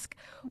to ask,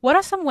 what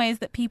are some ways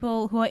that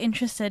people who are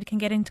interested can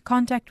get into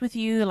contact with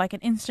you, like an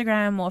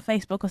Instagram or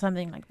Facebook or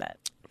something like that?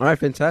 All right,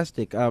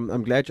 fantastic.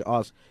 I'm glad you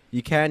asked.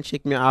 You can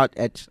check me out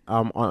at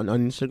on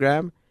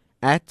Instagram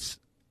at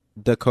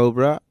the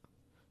Cobra.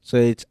 So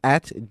it's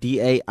at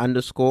DA_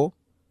 the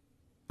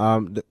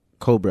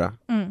Cobra.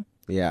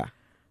 Yeah.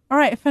 All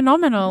right,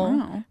 phenomenal.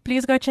 Wow.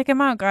 Please go check him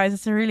out, guys.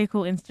 It's a really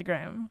cool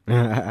Instagram.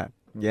 Yeah.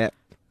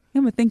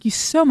 Yeah, but thank you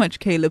so much,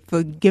 Caleb,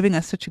 for giving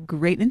us such a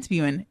great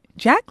interview. And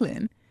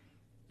Jacqueline,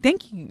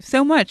 thank you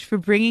so much for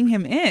bringing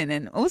him in,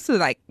 and also,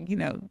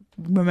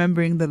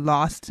 remembering the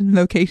lost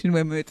location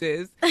where Mut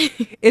is.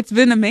 It's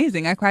been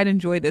amazing. I quite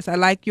enjoyed this. I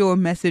like your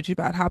message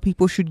about how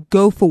people should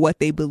go for what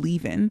they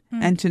believe in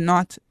and to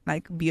not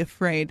be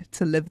afraid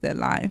to live their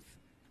life.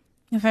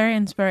 A very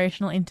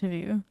inspirational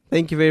interview.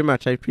 Thank you very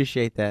much. I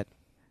appreciate that.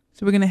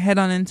 So we're going to head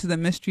on into the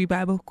mystery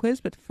Bible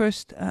quiz, but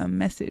first a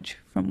message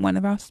from one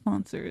of our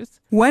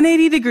sponsors.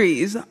 180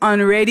 Degrees on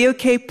Radio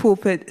Cape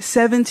Pulpit,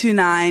 7 to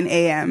 9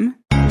 a.m.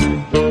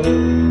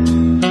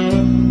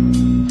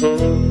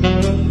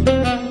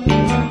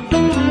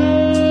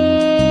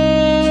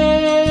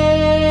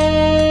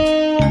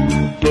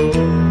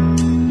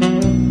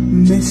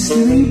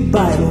 Mystery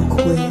Bible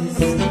quiz.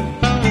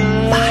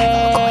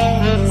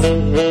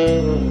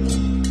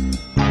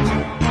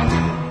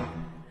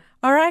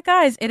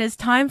 right, guys, it is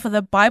time for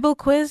the Bible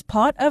quiz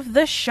part of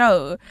the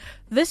show.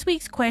 This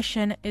week's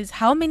question is,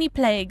 how many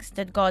plagues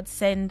did God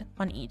send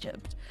on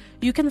Egypt?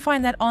 You can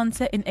find that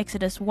answer in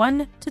Exodus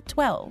 1 to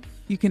 12.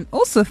 You can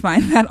also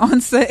find that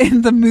answer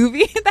in the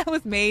movie that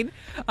was made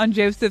on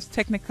Joseph's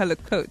Technicolor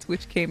coat,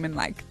 which came in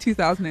like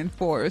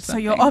 2004 or something. So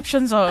your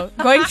options are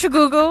going to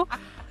Google,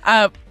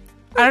 I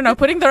don't know,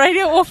 putting the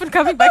radio off and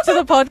coming back to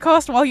the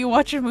podcast while you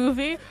watch a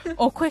movie,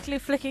 or quickly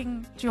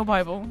flicking to your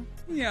Bible.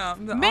 Yeah.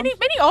 Many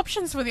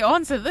options for the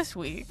answer this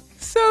week.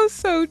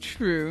 So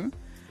true.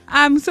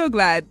 I'm so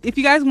glad. If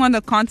you guys want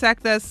to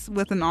contact us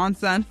with an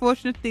answer,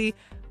 unfortunately,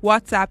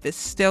 WhatsApp is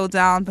still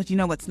down, but you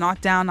know what's not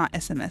down? Our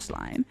SMS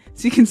line.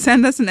 So you can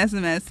send us an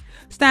SMS.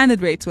 Standard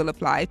rates will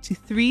apply to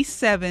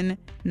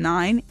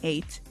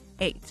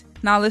 37988.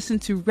 Now listen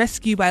to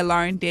Rescue by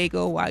Lauren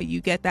Daigle while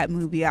you get that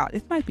movie out.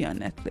 It might be on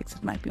Netflix.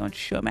 It might be on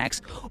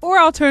Showmax. Or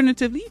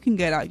alternatively, you can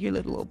get out your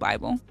little old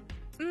Bible.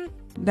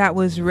 That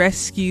was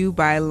Rescue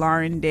by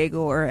Lauren Daigle,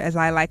 or as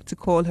I like to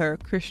call her,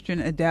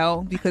 Christian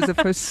Adele, because of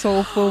her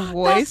soulful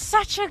voice. That's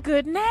such a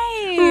good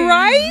name.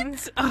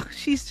 Right? Oh,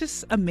 she's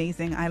just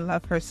amazing. I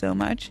love her so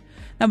much.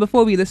 Now,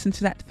 before we listen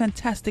to that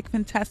fantastic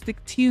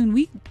tune,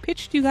 we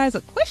pitched you guys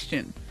a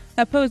question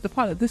that posed a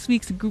part of this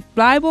week's group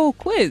Bible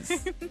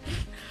quiz.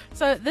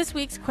 So this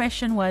week's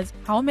question was,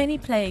 how many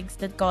plagues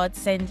did God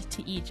send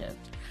to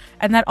Egypt?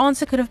 And that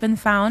answer could have been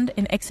found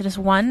in Exodus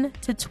 1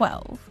 to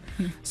 12.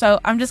 So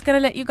I'm just going to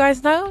let you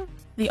guys know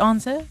the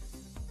answer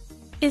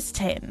is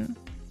 10.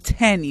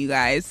 10, you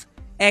guys.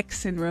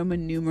 X in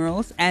Roman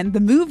numerals. And the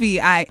movie,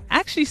 I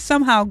actually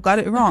somehow got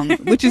it wrong,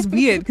 which is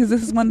weird because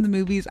this is one of the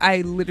movies I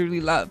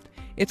literally loved.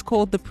 It's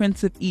called The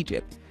Prince of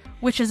Egypt.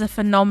 Which is a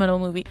phenomenal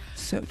movie.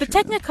 So the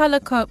true.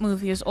 Technicolor coat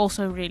movie is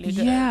also really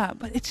good. Yeah,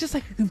 but it's just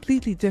like a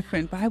completely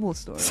different Bible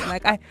story.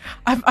 Like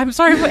I'm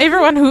sorry for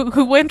everyone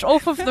who went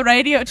off of the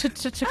radio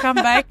to come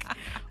back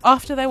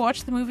after they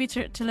watched the movie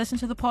to listen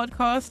to the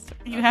podcast.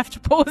 You have to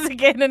pause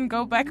again and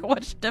go back and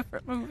watch a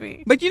different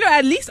movie. But you know,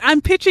 at least I'm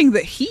pitching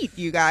the heat,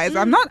 you guys.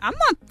 I'm not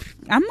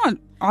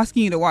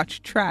asking you to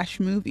watch trash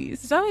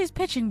movies. Zoe's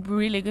pitching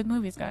really good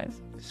movies, guys.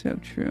 So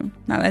true.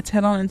 Now let's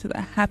head on into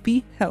the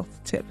happy health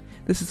tip.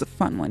 This is a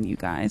fun one, you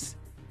guys.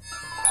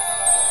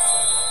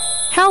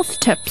 Health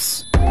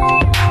tips.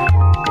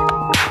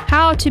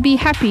 How to be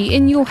happy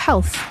in your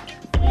health.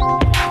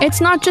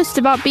 It's not just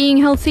about being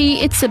healthy,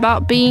 it's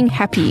about being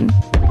happy.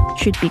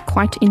 Should be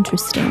quite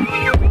interesting.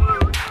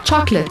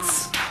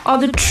 Chocolates are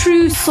the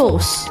true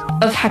source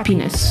of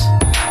happiness.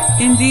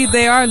 Indeed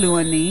they are,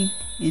 Luani.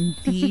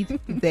 Indeed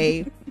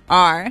they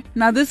are.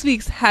 Now this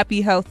week's happy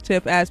health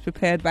tip, as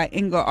prepared by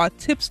Inga, are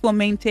tips for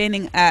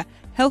maintaining a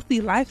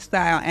healthy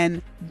lifestyle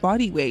and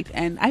body weight.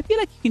 And I feel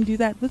like you can do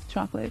that with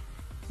chocolate.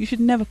 You should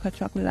never cut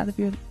chocolate out of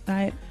your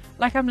diet.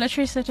 Like, I'm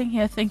literally sitting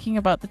here thinking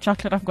about the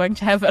chocolate I'm going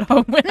to have at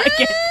home when I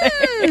get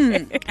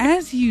there.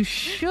 As you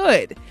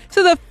should.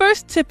 So the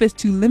first tip is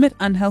to limit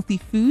unhealthy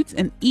foods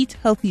and eat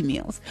healthy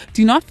meals.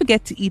 Do not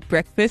forget to eat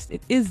breakfast.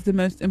 It is the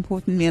most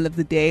important meal of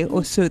the day,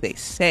 or so they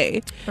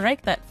say.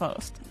 Break that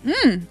fast.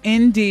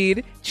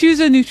 Indeed. Choose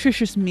a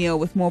nutritious meal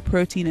with more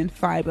protein and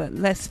fiber,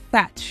 less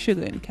fat,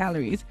 sugar, and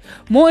calories.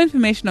 More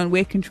information on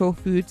weight control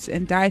foods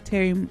and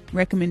dietary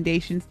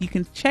recommendations, you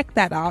can check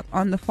that out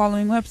on the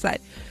following website: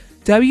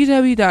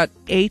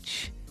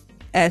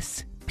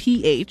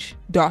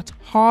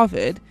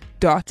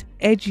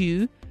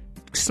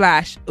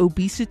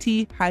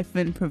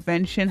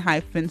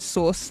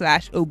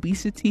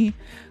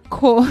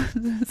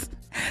 causes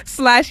 /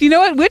 you know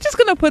what, we're just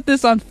gonna put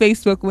this on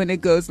Facebook when it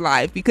goes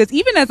live, because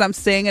even as I'm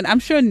saying it, I'm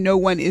sure no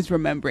one is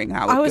remembering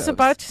how it goes. I was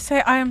about to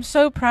say, I am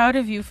so proud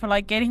of you for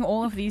like getting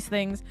all of these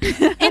things.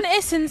 In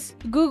essence,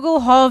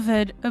 Google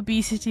Harvard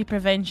obesity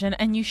prevention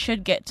and you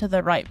should get to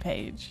the right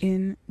page.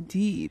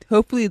 Indeed.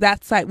 Hopefully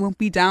that site won't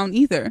be down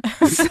either.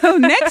 So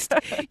next,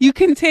 you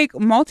can take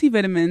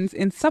multivitamins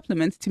in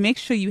supplements to make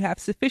sure you have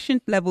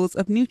sufficient levels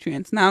of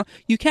nutrients. Now,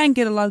 you can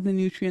get a lot of the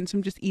nutrients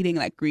from just eating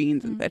like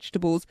greens and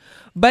vegetables,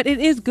 but it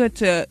is good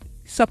to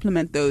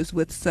supplement those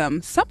with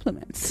some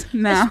supplements.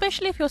 Now,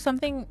 especially if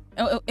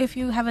if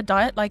you have a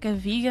diet like a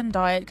vegan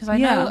diet, because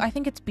I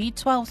think it's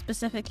B12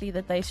 specifically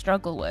that they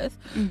struggle with.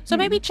 So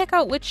maybe check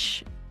out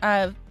which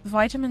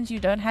vitamins you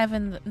don't have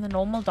in the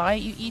normal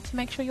diet you eat to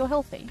make sure you're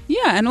healthy.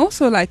 Yeah, and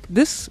also like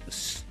this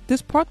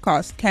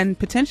podcast can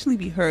potentially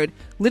be heard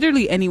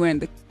literally anywhere in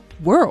the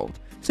world.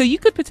 So you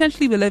could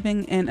potentially be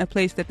living in a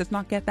place that does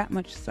not get that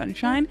much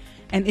sunshine.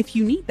 And if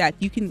you need that,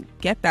 you can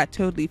get that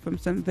totally from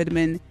some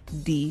vitamin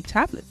D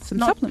tablets, some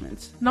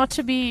supplements. Not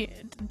to be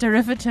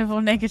derivative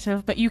or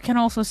negative, but you can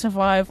also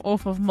survive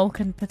off of milk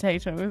and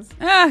potatoes.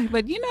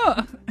 But you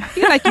know, I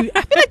feel like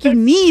you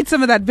need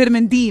some of that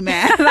vitamin D,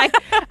 man. Like,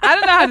 I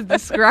don't know how to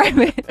describe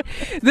it.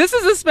 This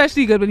is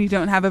especially good when you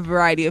don't have a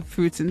variety of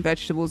fruits and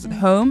vegetables at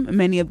home.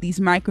 Many of these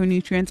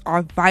micronutrients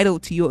are vital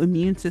to your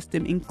immune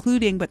system,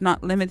 including but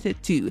not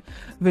limited to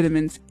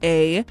vitamins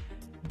A,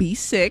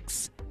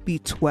 B6,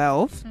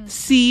 B12,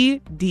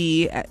 C,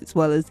 D, as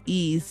well as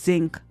E,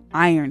 zinc,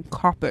 iron,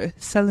 copper,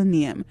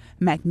 selenium,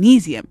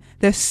 magnesium.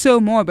 There's so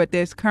more, but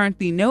there's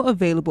currently no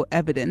available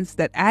evidence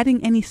that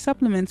adding any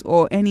supplements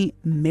or any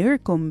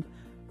miracle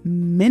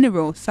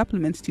mineral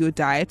supplements to your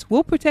diet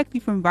will protect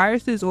you from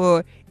viruses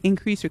or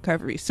increase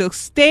recovery. So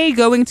stay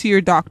going to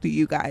your doctor,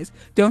 you guys.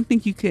 Don't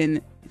think you can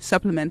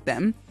supplement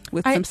them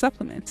with some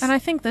supplements. And I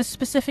think this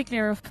specifically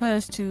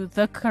refers to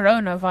the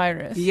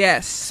coronavirus.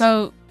 Yes.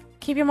 So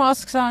keep your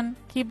masks on,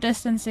 keep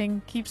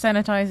distancing, keep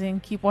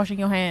sanitizing, keep washing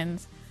your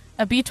hands.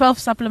 A B12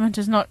 supplement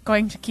is not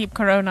going to keep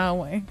corona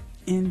away.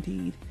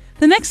 Indeed.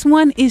 The next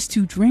one is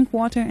to drink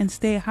water and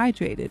stay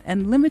hydrated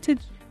and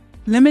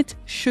limit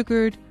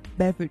sugared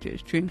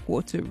beverages. Drink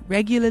water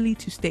regularly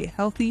to stay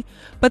healthy,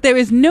 but there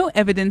is no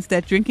evidence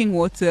that drinking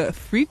water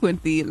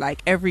frequently,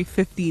 like every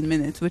 15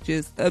 minutes, which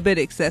is a bit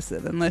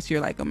excessive unless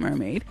you're like a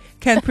mermaid,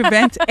 can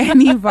prevent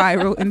any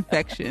viral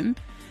infection.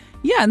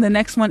 Yeah, and the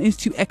next one is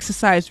to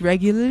exercise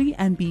regularly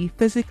and be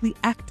physically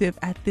active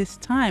at this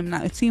time.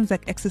 Now, it seems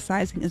like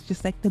exercising is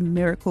just like the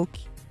miracle,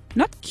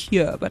 not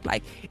cure, but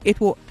like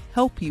it will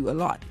help you a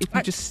lot if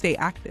you just stay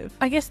active.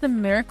 I guess the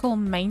miracle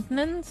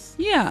maintenance.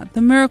 Yeah, the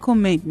miracle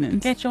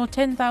maintenance. Get your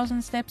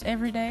 10,000 steps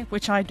every day,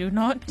 which I do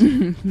not.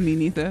 Me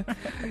neither.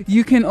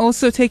 You can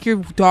also take your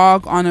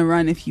dog on a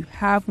run if you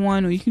have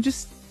one, or you can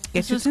just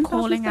get your 10,000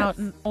 calling steps.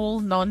 out all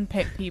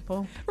non-pet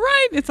people.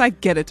 Right, it's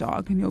like get a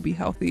dog and you'll be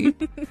healthy.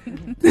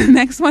 The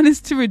next one is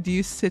to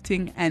reduce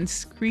sitting and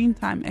screen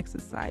time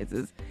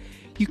exercises.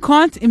 You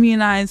can't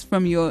immunize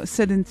from your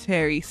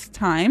sedentary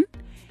time.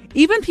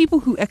 Even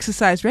people who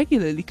exercise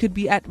regularly could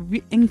be at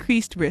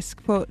increased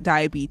risk for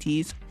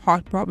diabetes,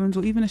 heart problems,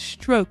 or even a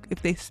stroke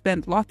if they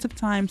spend lots of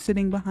time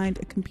sitting behind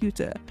a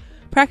computer.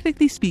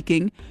 Practically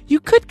speaking,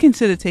 you could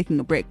consider taking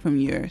a break from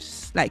your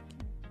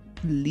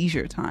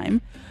leisure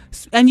time.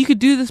 And you could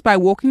do this by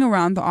walking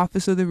around the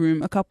office or the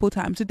room a couple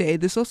times a day.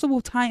 This also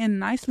will tie in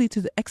nicely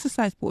to the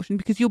exercise portion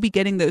because you'll be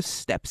getting those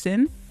steps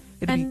in.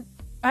 And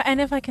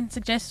if I can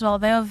suggest as well,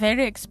 they are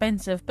very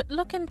expensive, but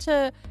look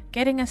into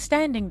getting a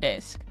standing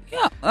desk.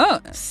 Yeah.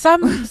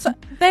 Some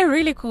they're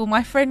really cool.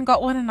 My friend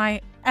got one and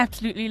I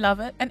absolutely love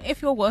it. And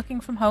if you're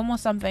working from home or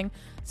something,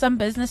 some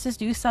businesses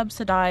do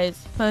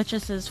subsidize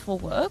purchases for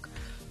work.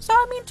 So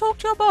I mean, talk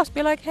to your boss.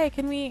 Be like, hey,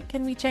 can we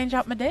change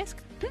out my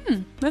desk?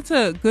 That's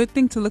a good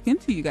thing to look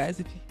into, you guys.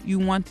 If you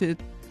want to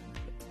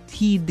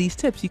heed these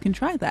tips, you can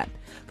try that.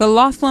 The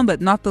last one,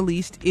 but not the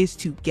least, is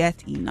to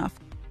get enough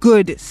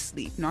good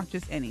sleep, not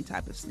just any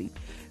type of sleep.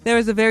 There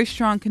is a very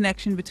strong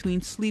connection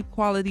between sleep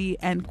quality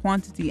and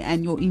quantity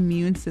and your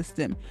immune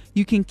system.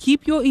 You can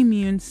keep your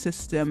immune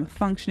system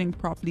functioning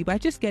properly by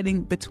just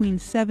getting between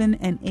 7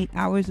 and 8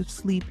 hours of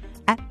sleep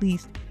at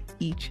least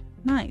each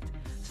night.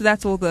 So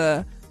that's all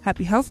the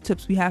happy health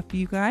tips we have for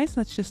you guys.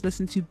 Let's just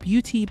listen to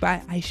Beauty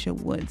by Aisha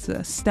Woods,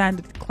 a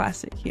standard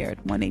classic here at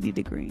 180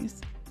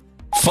 Degrees.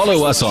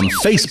 Follow us on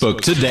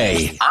Facebook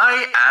today.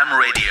 I Am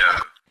Radio.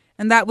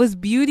 And that was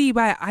Beauty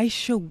by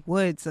Aisha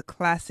Woods, a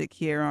classic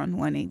here on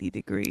 180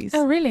 Degrees.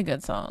 A really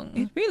good song.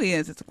 It really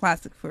is. It's a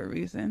classic for a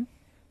reason.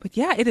 But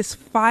yeah, it is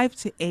 5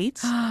 to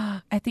 8.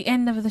 At the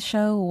end of the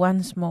show,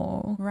 once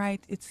more.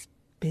 Right. It's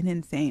been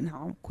insane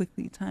how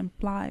quickly time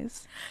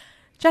flies.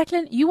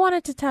 Jacqueline, you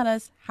wanted to tell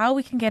us how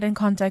we can get in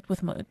contact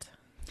with Moot.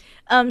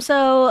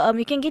 So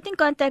you can get in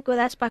contact with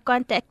us by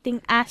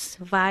contacting us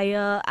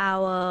via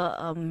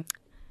our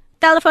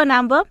telephone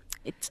number.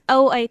 It's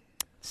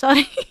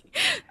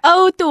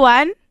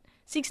 021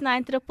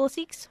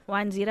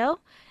 696610,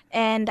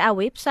 and our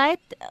website,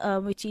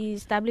 which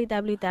is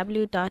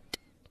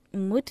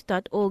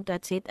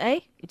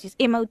www.moot.org.za, which is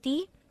MOT.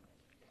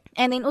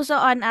 And then also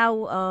on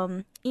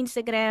our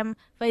Instagram,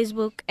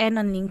 Facebook, and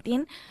on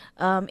LinkedIn,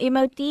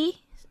 MOT.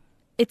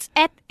 It's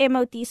at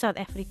MOT South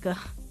Africa.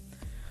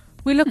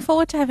 We look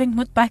forward to having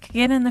Moot back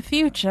again in the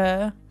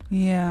future.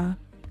 Yeah,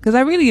 because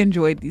I really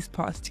enjoyed these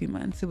past 2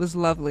 months. It was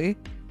lovely.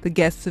 The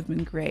guests have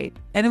been great.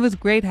 And it was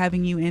great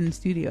having you in the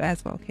studio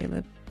as well,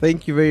 Caleb.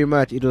 Thank you very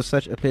much. It was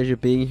such a pleasure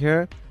being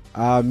here,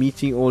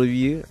 meeting all of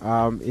you.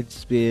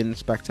 It's been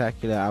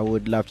spectacular. I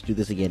would love to do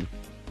this again.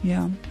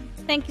 Yeah.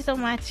 Thank you so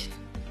much.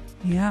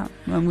 Yeah.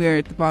 When we're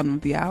at the bottom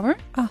of the hour.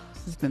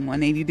 This has been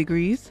 180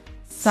 Degrees.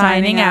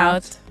 Signing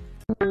out.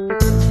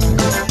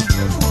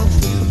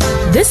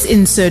 This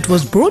insert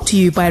was brought to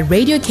you by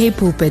Radio K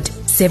Pulpit,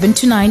 7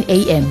 to 9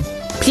 a.m.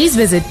 Please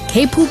visit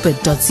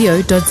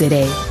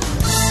kpulpit.co.za.